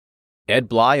Ed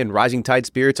Bly and Rising Tide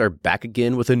Spirits are back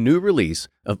again with a new release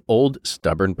of Old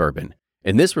Stubborn Bourbon.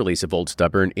 And this release of Old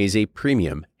Stubborn is a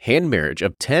premium hand marriage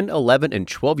of 10, 11, and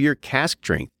 12-year cask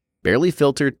strength, barely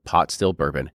filtered pot still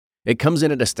bourbon. It comes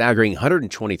in at a staggering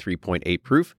 123.8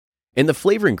 proof, and the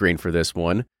flavoring grain for this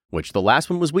one, which the last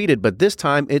one was wheated, but this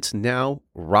time it's now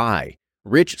rye.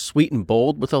 Rich, sweet, and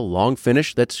bold with a long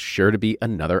finish that's sure to be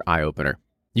another eye-opener.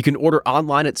 You can order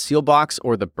online at Sealbox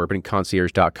or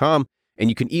thebourbonconcierge.com, and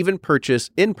you can even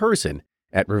purchase in person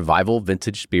at Revival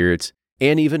Vintage Spirits,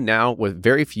 and even now with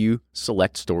very few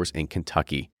select stores in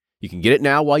Kentucky. You can get it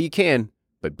now while you can,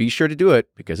 but be sure to do it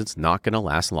because it's not going to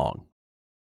last long.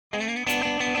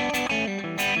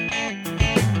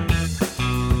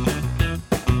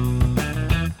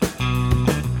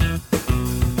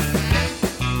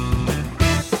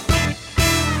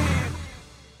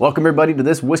 Welcome everybody to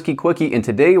this Whiskey Quickie, and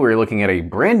today we're looking at a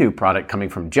brand new product coming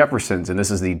from Jefferson's, and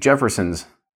this is the Jefferson's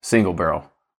Single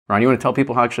Barrel. Ron, you want to tell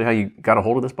people how you got a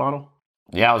hold of this bottle?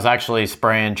 Yeah, I was actually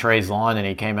spraying Trey's lawn, and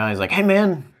he came out. He's like, "Hey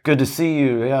man, good to see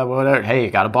you. Yeah, whatever.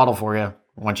 Hey, got a bottle for you. I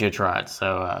want you to try it."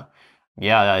 So,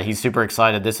 he's super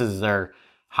excited. This is their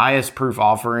highest proof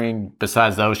offering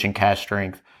besides the Ocean Cask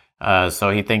Strength. So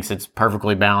he thinks it's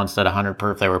perfectly balanced at 100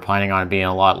 proof. They were planning on it being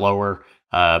a lot lower.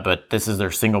 But this is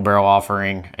their single barrel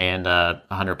offering and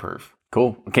 100 proof.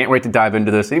 Cool. Can't wait to dive into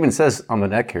this. It even says on the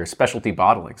neck here, specialty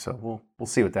bottling. So we'll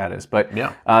see what that is. But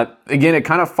yeah, again, it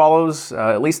kind of follows,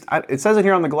 at least it says it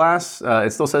here on the glass.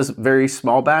 It still says very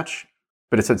small batch,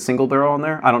 but it said single barrel on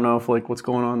there. I don't know if what's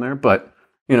going on there, but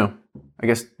I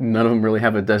guess none of them really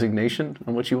have a designation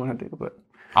on what you want to do, but.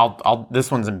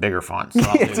 This one's in bigger font. So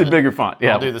it's a bigger font.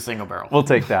 Yeah, I'll do the single barrel. We'll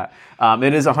take that.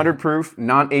 It is 100 proof,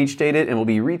 non-age dated, and will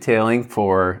be retailing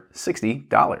for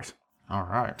 $60. All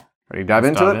right. Ready to dive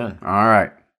into it? All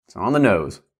right. It's on the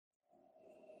nose.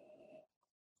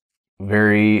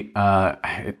 Very.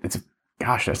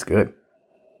 Gosh, that's good.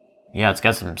 Yeah, it's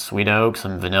got some sweet oak,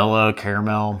 some vanilla,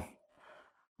 caramel,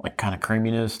 like kind of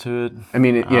creaminess to it. I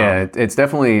mean, it's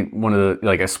definitely one of the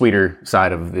a sweeter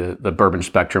side of the bourbon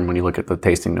spectrum when you look at the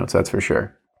tasting notes. That's for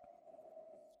sure.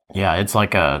 Yeah, it's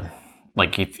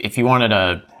if you wanted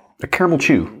a caramel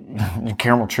chew.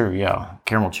 Caramel chew, yeah,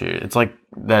 caramel chew. It's like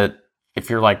that if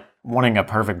you're wanting a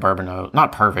perfect bourbon note,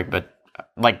 not perfect, but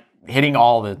hitting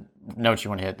all the notes you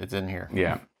want to hit that's in here.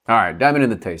 Yeah. All right, diving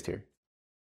into the taste here.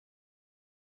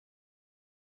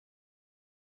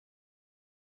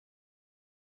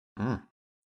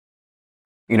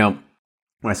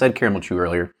 When I said caramel chew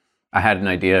earlier, I had an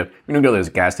idea. You go to those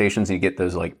gas stations and you get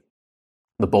those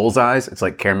the bullseyes. It's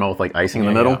like caramel with icing in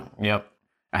the middle. Yeah. Yep.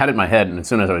 I had it in my head, and as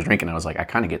soon as I was drinking, I was like, I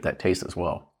kind of get that taste as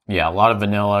well. Yeah, a lot of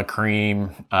vanilla,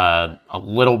 cream, a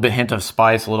little bit hint of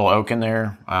spice, a little oak in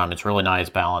there. It's really nice,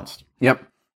 balanced. Yep.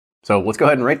 So let's go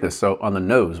ahead and rate this. So on the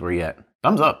nose, where you at?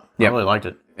 Thumbs up. Yep. I really liked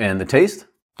it. And the taste?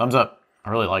 Thumbs up.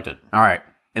 I really liked it. All right.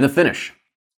 And the finish?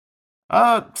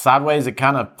 Sideways, it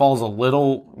kind of falls a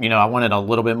little. I wanted a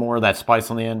little bit more of that spice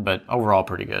on the end, but overall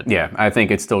pretty good. Yeah, I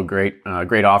think it's still great.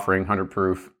 Great offering, 100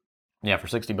 proof. Yeah, for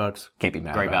 $60. Can't be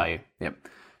mad. Great value. Yep.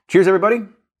 Cheers, everybody.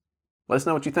 Let us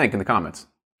know what you think in the comments.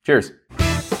 Cheers.